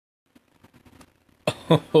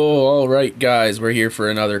Oh, alright guys, we're here for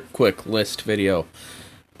another quick list video.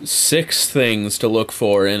 6 things to look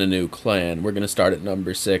for in a new clan. We're gonna start at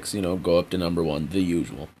number 6, go up to number 1, the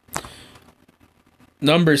usual.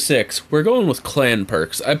 Number 6, we're going with clan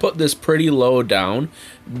perks. I put this pretty low down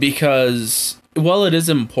because, while it is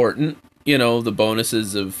important, the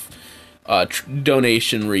bonuses of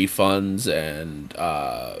donation refunds and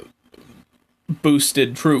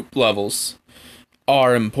boosted troop levels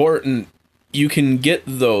are important. You can get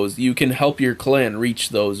those, you can help your clan reach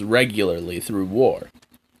those regularly through war.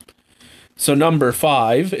 So number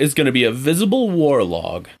 5 is going to be a visible war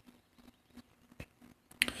log.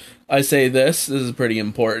 I say this is pretty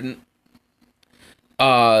important.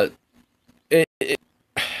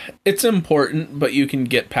 It's important, but you can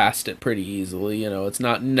get past it pretty easily, it's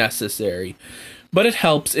not necessary. But it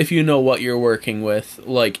helps if you know what you're working with.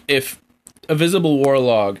 Like, if a visible war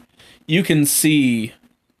log, you can see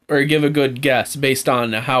or give a good guess based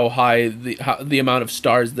on how high the amount of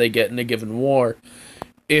stars they get in a given war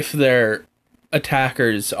if their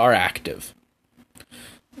attackers are active.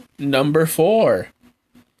 Number 4.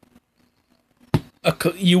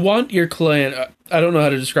 You want your clan... I don't know how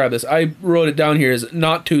to describe this. I wrote it down here as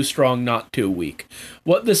not too strong, not too weak.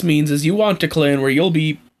 What this means is you want a clan where you'll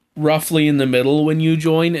be roughly in the middle when you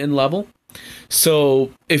join and level.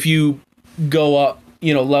 So if you go up,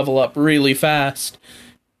 level up really fast,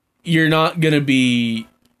 you're not going to be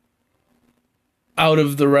out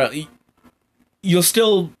of the... You'll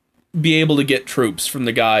still be able to get troops from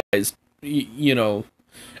the guys,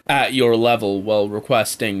 at your level while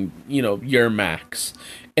requesting, your max.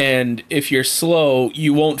 And if you're slow,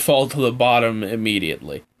 you won't fall to the bottom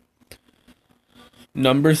immediately.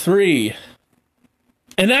 Number 3.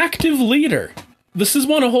 An active leader. This is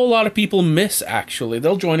one a whole lot of people miss, actually.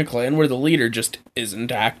 They'll join a clan where the leader just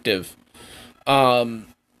isn't active.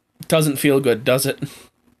 Doesn't feel good, does it?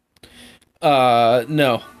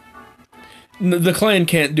 No. The clan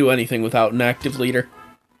can't do anything without an active leader.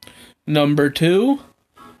 Number 2,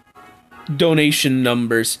 donation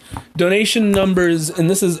numbers. Donation numbers, and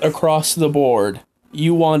this is across the board.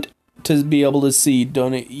 You want to be able to see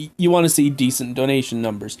you want to see decent donation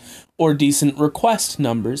numbers or decent request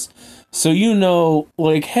numbers, so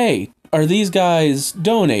like, hey, are these guys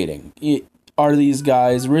donating? Are these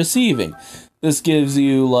guys receiving? This gives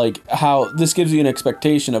you an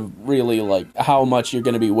expectation of really how much you're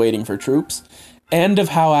going to be waiting for troops and of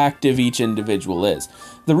how active each individual is.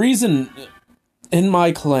 The reason in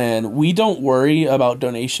my clan we don't worry about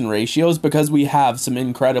donation ratios because we have some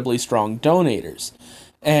incredibly strong donators,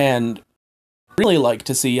 and really like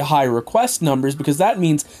to see high request numbers because that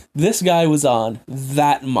means this guy was on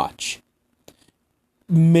that much.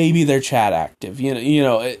 Maybe their chat active,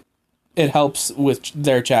 it helps with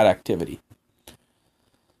their chat activity.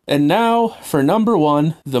 And now, for number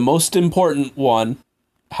 1, the most important one.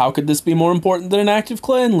 How could this be more important than an active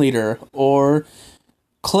clan leader, or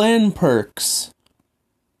clan perks,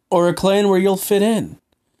 or a clan where you'll fit in?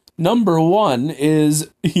 Number 1 is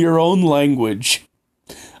your own language.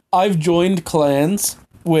 I've joined clans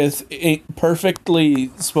with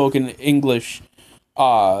perfectly spoken English.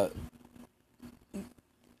 I've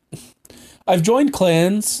joined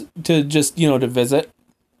clans to just, to visit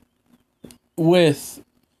with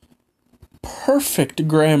perfect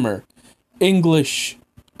grammar, English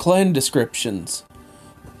clan descriptions,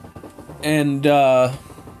 and then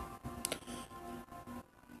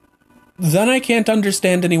I can't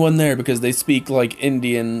understand anyone there because they speak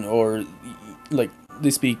Indian, or they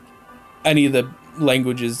speak any of the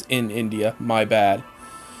languages in India. My bad.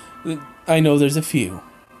 I know there's a few.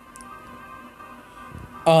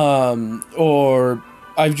 Or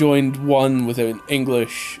I've joined one with an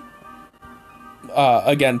English,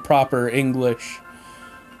 again, proper English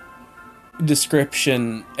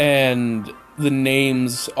description, and the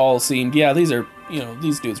names all seemed, these are,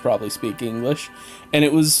 these dudes probably speak English, and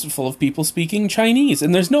it was full of people speaking Chinese,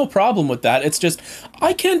 and there's no problem with that. It's just,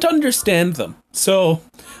 I can't understand them, so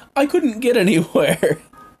I couldn't get anywhere.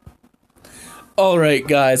 Alright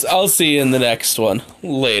guys, I'll see you in the next one.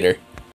 Later.